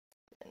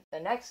the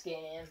next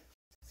game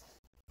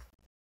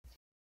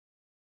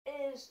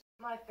is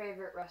my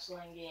favorite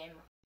wrestling game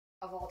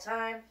of all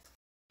time,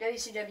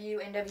 WCW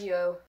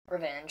NWO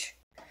Revenge.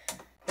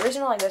 The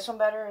reason I like this one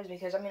better is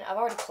because, I've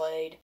already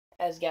played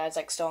as guys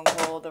like Stone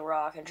Cold, The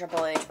Rock, and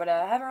Triple H, but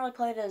I haven't really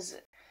played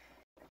as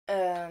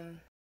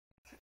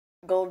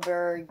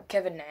Goldberg,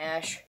 Kevin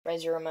Nash,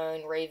 Razor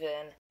Ramon,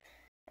 Raven,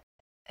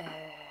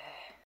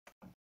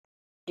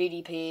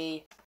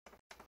 DDP,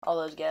 all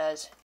those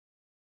guys.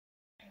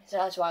 So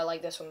that's why I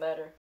like this one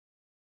better.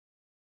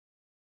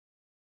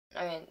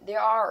 There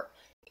are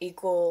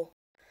equal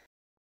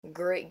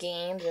great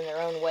games in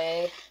their own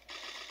way.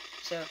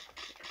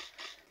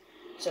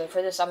 So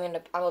for this, I'm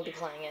gonna be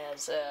playing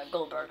as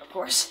Goldberg, of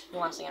course. The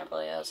last thing I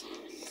play as.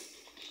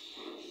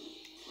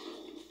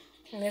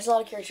 And there's a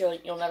lot of characters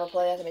you'll never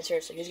play as.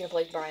 Seriously, who's gonna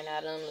play Bryan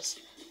Adams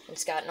and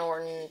Scott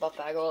Norton, Buff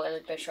Bagwell,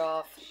 Eric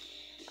Bischoff?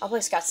 I'll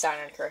play Scott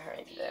Steiner and Kurt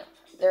Hennig too.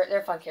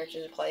 They're fun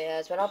characters to play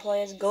as, but I'll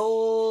play as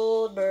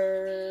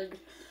Goldberg,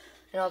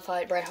 and I'll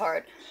fight Bret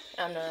Hart.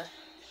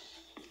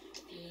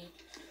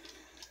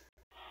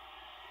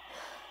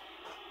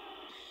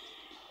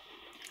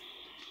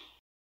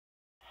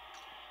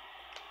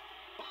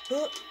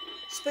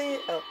 Spear.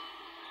 Oh.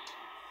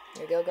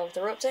 Here we go. Go off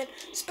the ropes and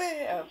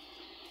spear. Oh.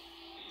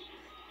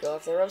 Go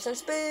off the ropes and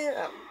spear.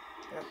 Oh.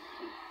 No.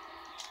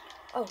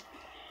 Oh.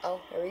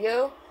 Oh. Here we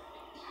go.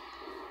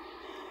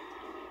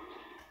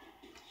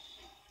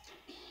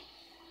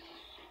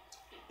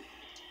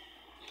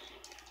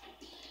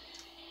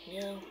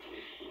 Yo.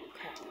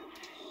 Crap.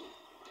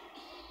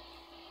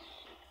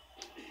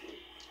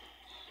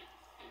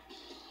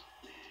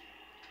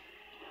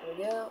 There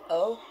we go.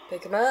 Oh.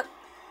 Pick him up.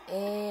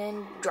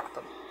 And drop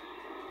him.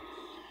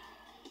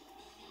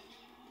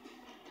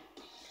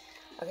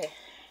 Okay,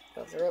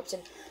 go off the ropes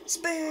and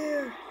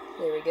spear!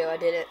 There we go, I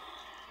did it.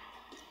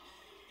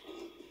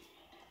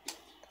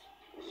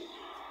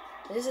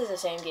 This is the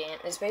same game.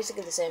 It's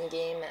basically the same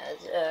game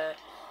as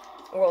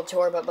World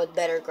Tour, but with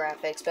better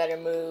graphics, better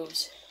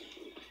moves,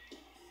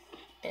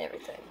 and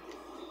everything.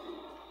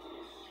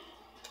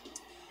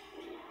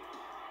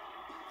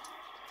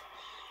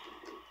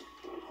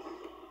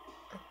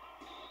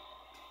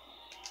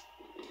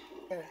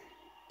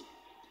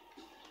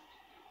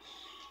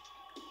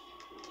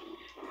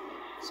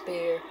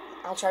 Spear.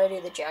 I'll try to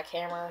do the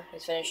jackhammer,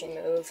 his finishing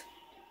move.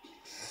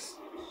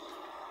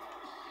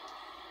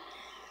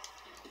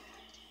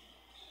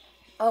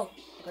 Oh,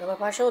 put him up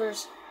my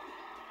shoulders.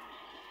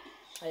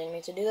 I didn't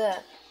mean to do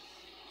that.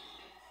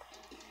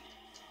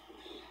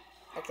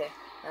 Okay,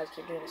 now let's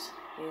keep doing this.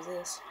 Do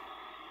this.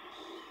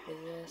 Do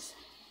this.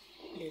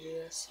 Do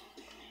this.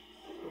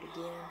 Do it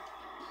again.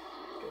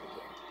 Do it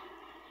again.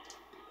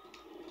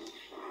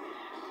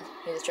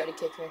 He just tried to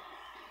kick me.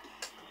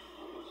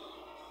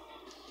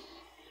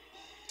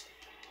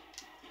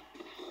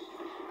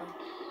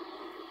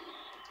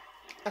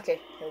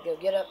 Okay, here we go.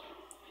 Get up.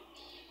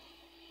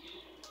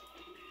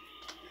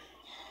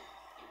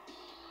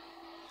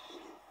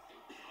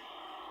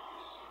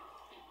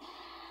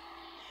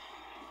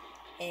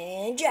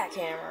 And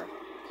jackhammer.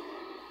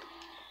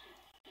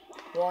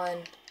 1,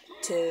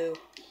 2.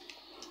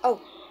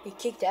 Oh, he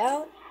kicked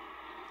out?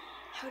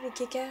 How did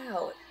he kick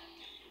out?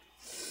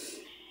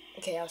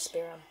 Okay, I'll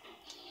spear him.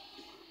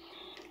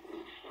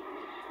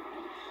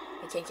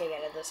 He can't kick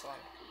out of this one.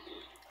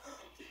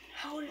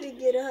 How did he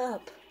get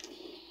up?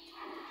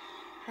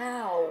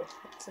 How?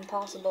 It's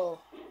impossible.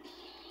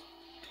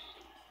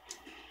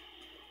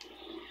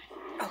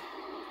 Oh,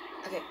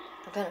 okay.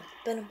 I'll pin him.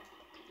 Pin him.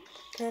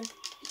 Pin.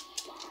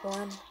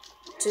 1,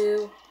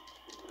 2.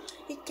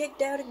 He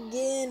kicked out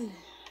again.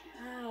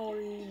 How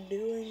are you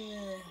doing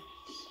this?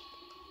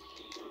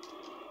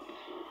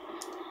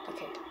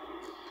 Okay.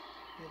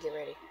 Let me get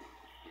ready.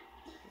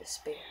 The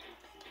spear.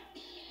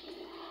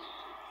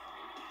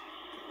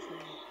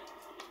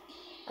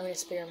 I'm gonna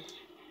spear him.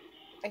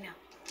 Right now.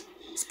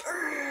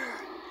 Spear!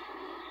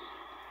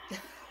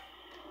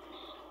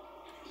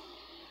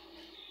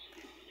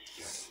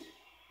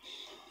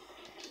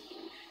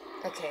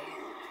 Okay,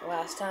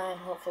 last time,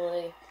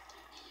 hopefully.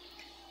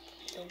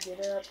 Don't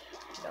get up.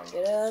 Don't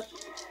get up.